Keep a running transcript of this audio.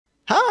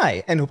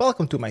Hi, and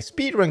welcome to my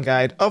speedrun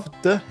guide of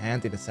the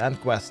Hand in the Sand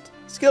quest.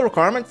 Skill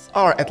requirements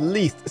are at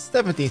least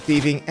 17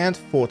 thieving and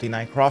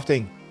 49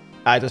 crafting.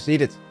 Items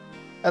needed: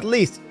 at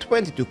least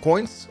 22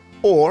 coins,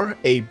 or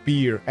a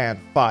beer and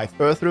 5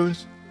 earth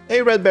runes,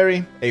 a red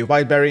berry, a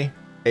white berry,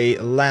 a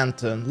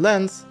lantern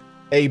lens,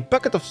 a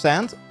bucket of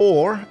sand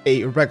or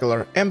a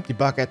regular empty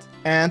bucket,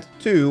 and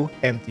 2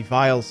 empty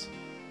vials.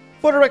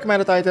 For the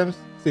recommended items,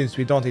 since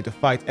we don't need to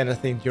fight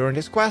anything during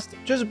this quest,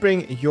 just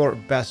bring your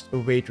best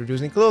weight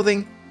reducing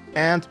clothing,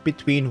 and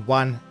between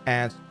 1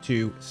 and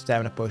 2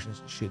 stamina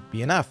potions should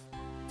be enough.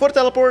 For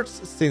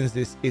teleports, since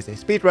this is a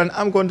speedrun,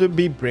 I'm going to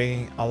be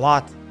bringing a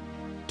lot.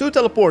 2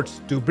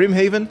 teleports to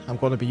Brimhaven, I'm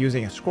going to be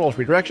using a Scroll of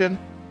Redirection,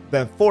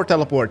 then 4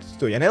 teleports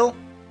to Yanille.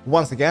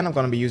 Once again, I'm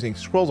going to be using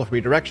Scrolls of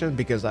Redirection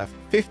because I have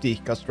 50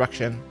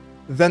 construction.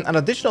 Then an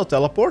additional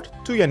teleport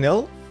to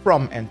Yanille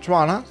from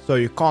Entrana, so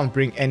you can't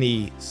bring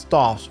any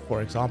staffs,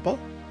 for example.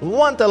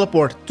 1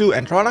 teleport to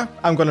Entrana.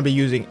 I'm going to be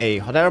using a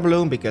hot air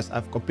balloon because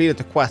I've completed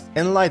the quest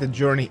Enlightened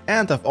Journey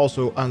and I've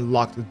also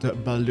unlocked the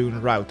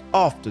balloon route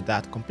after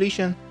that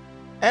completion.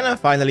 And then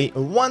finally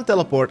 1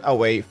 teleport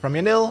away from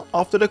Yanille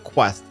after the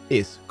quest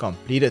is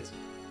completed.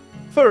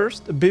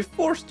 First,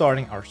 before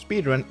starting our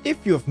speedrun, if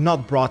you have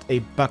not brought a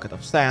bucket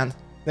of sand,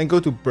 then go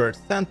to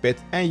Bert's sandpit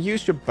and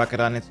use your bucket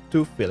on it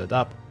to fill it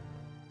up.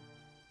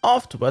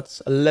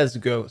 Afterwards, let's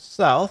go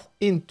south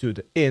into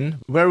the inn,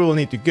 where we will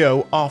need to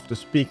go after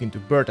speaking to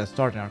Bert and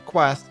starting our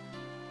quest.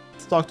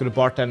 Let's talk to the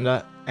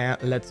bartender and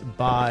let's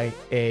buy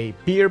a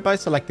beer by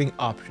selecting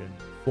option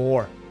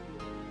 4.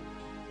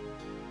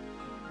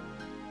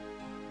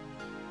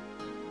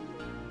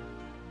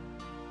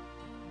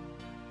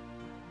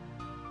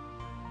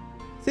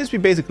 Since we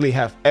basically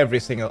have every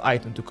single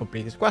item to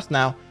complete this quest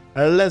now,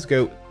 let's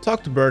go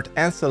talk to Bert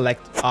and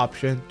select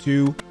option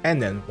 2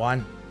 and then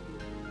 1.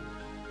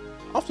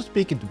 After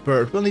speaking to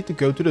Bert, we'll need to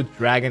go to the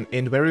Dragon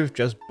Inn where we've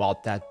just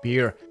bought that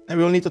beer. And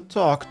we'll need to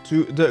talk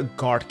to the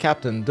guard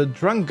captain, the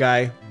drunk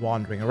guy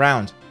wandering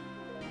around.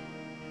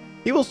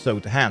 He will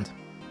soak the hand.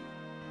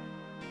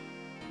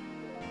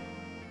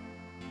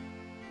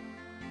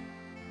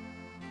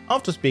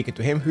 After speaking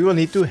to him, we will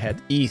need to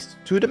head east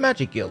to the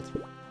Magic Guild.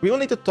 We will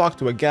need to talk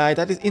to a guy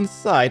that is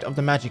inside of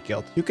the Magic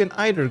Guild. You can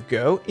either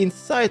go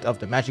inside of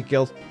the Magic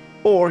Guild,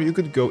 or you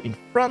could go in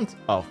front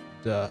of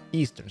the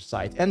eastern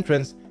side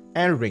entrance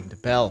and ring the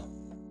bell.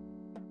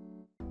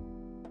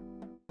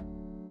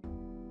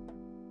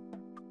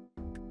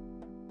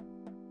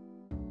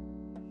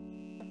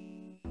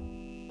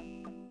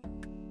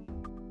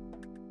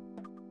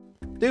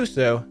 Do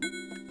so,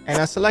 and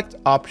then select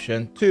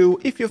option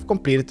 2 if you've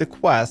completed the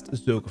quest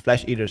Zoka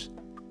Flesh Eaters.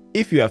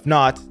 If you have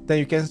not, then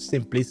you can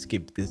simply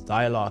skip this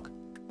dialogue.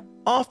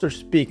 After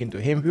speaking to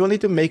him, we will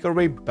need to make our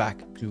way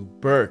back to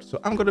Bert,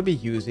 so I'm going to be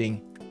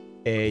using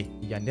a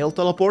Yanille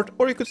teleport,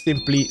 or you could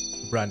simply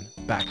run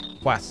back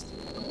quest.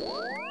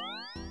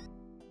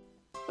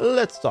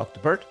 Let's talk to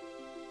Bert.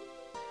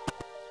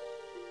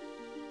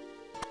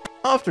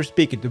 After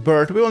speaking to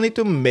Bert, we will need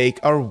to make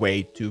our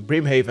way to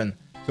Brimhaven.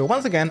 So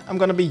once again, I'm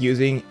going to be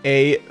using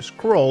a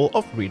Scroll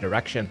of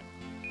Redirection.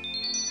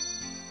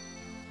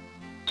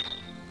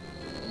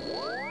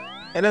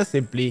 And then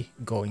simply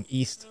going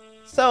east.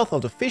 South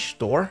of the fish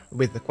store,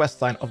 with the quest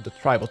sign of the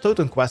Tribal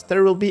Totem quest,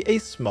 there will be a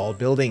small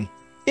building.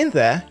 In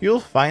there, you'll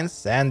find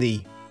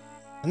Sandy.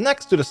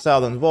 Next to the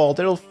southern wall,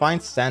 there you'll find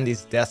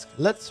Sandy's desk.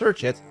 Let's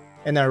search it,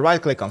 and then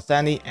right click on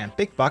Sandy and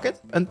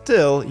pickpocket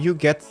until you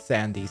get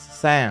Sandy's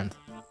sand.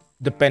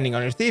 Depending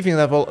on your thieving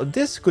level,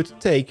 this could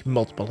take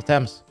multiple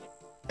attempts.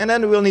 And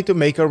then we'll need to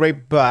make our way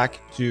back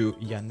to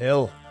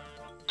Yanille.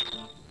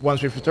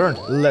 Once we've returned,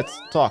 let's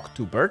talk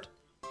to Bert.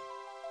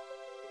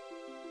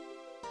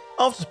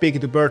 After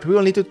speaking to Bert, we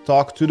will need to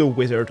talk to the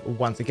wizard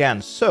once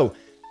again. So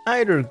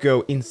either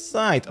go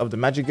inside of the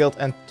Magic Guild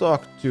and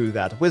talk to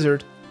that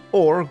wizard,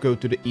 or go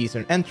to the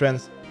eastern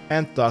entrance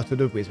and talk to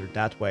the wizard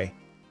that way.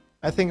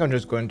 I think I'm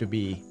just going to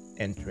be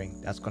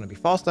entering, that's going to be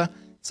faster.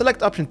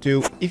 Select option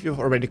 2 if you've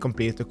already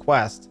completed the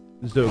quest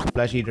Zoka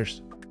Flesh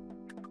Eaters.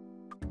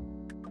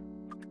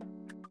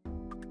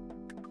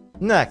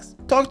 Next,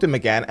 talk to him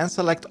again and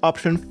select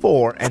option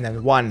 4 and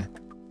then 1.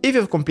 If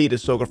you've completed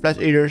Zoka Flesh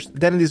Eaters,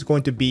 then it is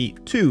going to be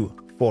 2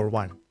 for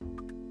 1.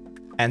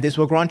 And this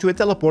will grant you a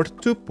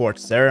teleport to Port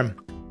Serum.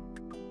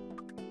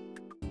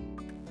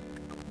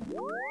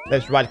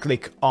 Let's right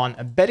click on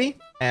Betty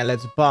and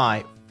let's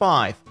buy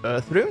 5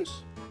 earth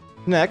runes.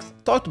 Next,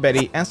 talk to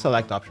Betty and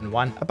select option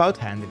 1 about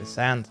Hand in the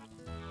Sand.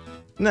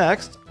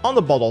 Next, on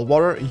the bottled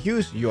water,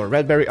 use your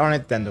red berry on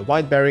it, then the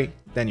white berry,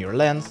 then your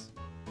lens.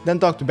 Then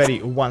talk to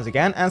Betty once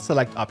again and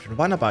select option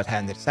 1 about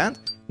Hand in the Sand.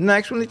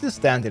 Next, we'll need to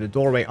stand in the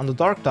doorway on the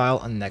dark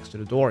tile and next to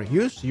the door.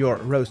 Use your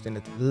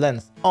rose-tinted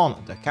lens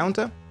on the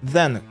counter.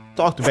 Then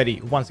talk to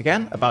Betty once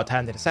again about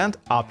Hand in the Sand,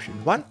 option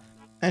 1.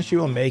 And she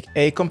will make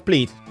a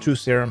complete true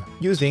serum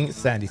using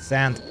sandy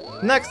sand.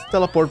 Next,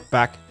 teleport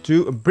back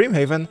to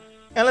Brimhaven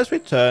and let's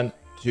return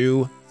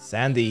to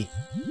Sandy.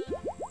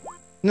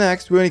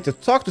 Next, we'll need to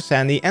talk to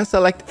Sandy and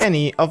select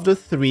any of the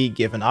 3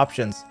 given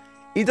options.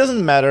 It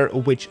doesn't matter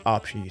which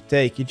option you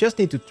take, you just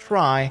need to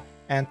try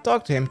and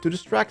talk to him to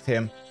distract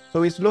him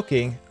so he's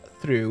looking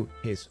through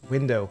his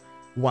window.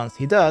 Once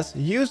he does,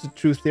 use the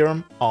truth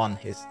serum on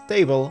his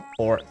table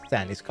or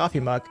Sandy's coffee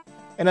mug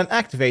and then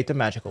activate the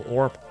magical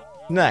orb.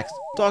 Next,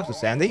 talk to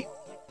Sandy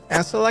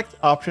and select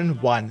option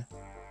 1,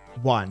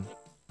 1,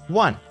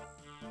 1.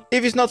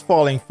 If he's not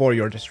falling for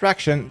your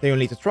distraction, then you'll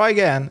need to try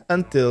again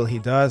until he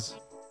does.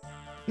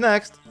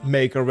 Next,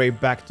 make our way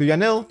back to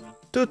Yanille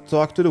to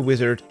talk to the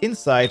wizard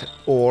inside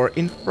or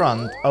in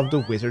front of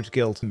the Wizard's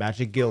Guild,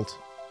 Magic Guild.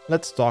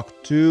 Let's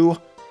talk to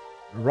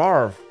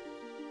Rarv.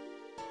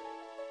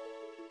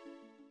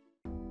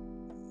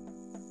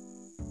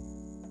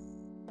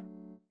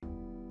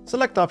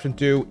 Select option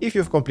 2 if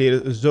you've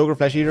completed Zogre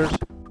Flesh Eaters.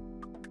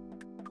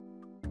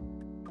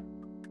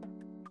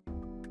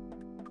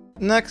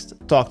 Next,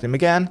 talk to him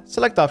again,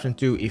 select option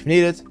 2 if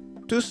needed,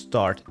 to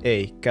start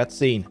a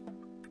cutscene.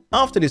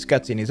 After this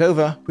cutscene is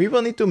over, we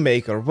will need to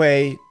make our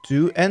way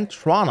to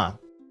Entrana.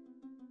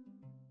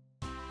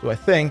 So I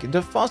think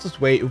the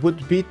fastest way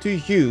would be to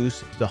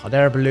use the hot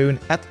air balloon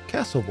at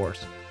Castle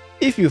Wars,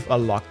 if you've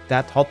unlocked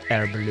that hot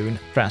air balloon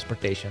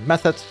transportation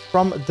method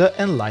from the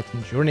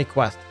Enlightened Journey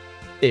quest.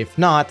 If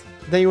not,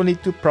 then you'll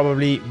need to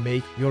probably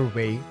make your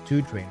way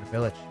to Drainer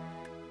Village.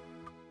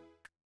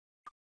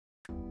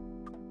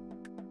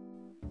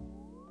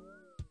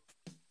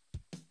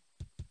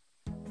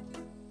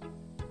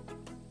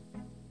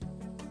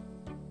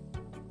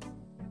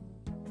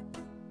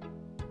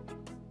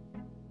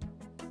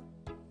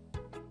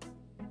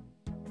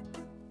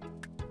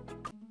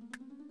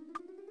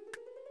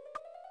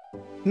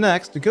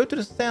 Next, go to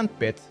the sand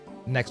pit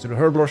next to the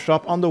herblore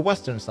shop on the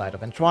western side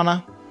of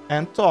Entrana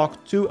and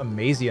talk to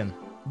Amazian,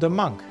 the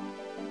monk,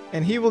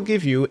 and he will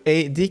give you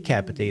a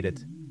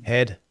decapitated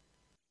head.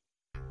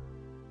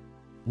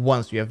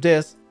 Once we have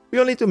this,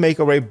 we'll need to make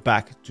our way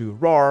back to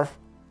Rarv,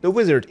 the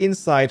wizard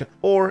inside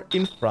or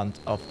in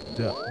front of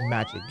the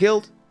Magic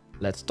Guild.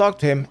 Let's talk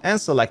to him and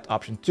select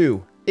option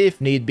 2,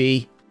 if need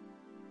be.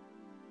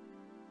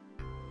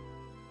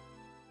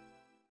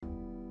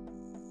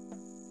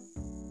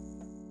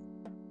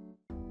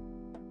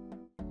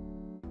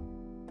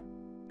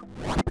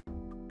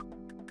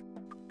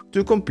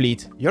 To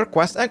complete your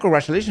quest, and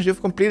congratulations, you've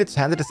completed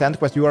Hand in the Sand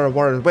quest. You are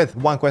awarded with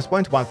 1 quest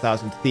point,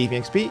 1000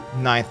 thieving XP,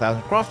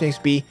 9000 crafting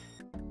XP,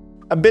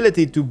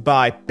 ability to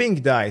buy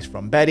pink dyes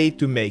from Betty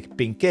to make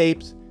pink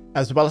capes,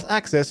 as well as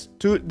access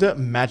to the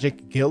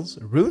Magic Guild's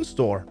rune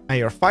store. And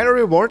your final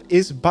reward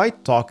is by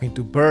talking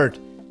to Bert,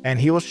 and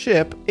he will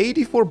ship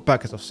 84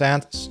 buckets of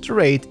sand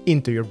straight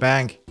into your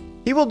bank.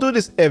 He will do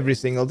this every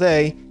single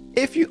day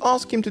if you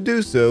ask him to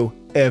do so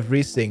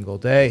every single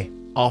day.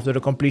 After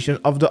the completion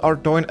of the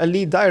Artoin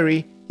Elite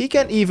Diary, he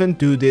can even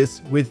do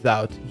this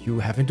without you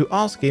having to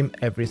ask him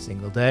every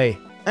single day.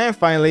 And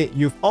finally,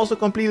 you've also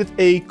completed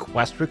a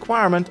quest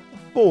requirement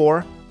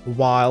for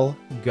While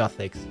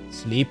Gothic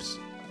Sleeps.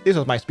 This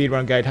was my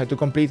speedrun guide how to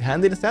complete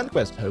Hand in the Sand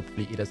quest.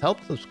 Hopefully it has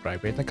helped.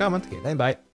 Subscribe, rate and comment. Okay, then bye.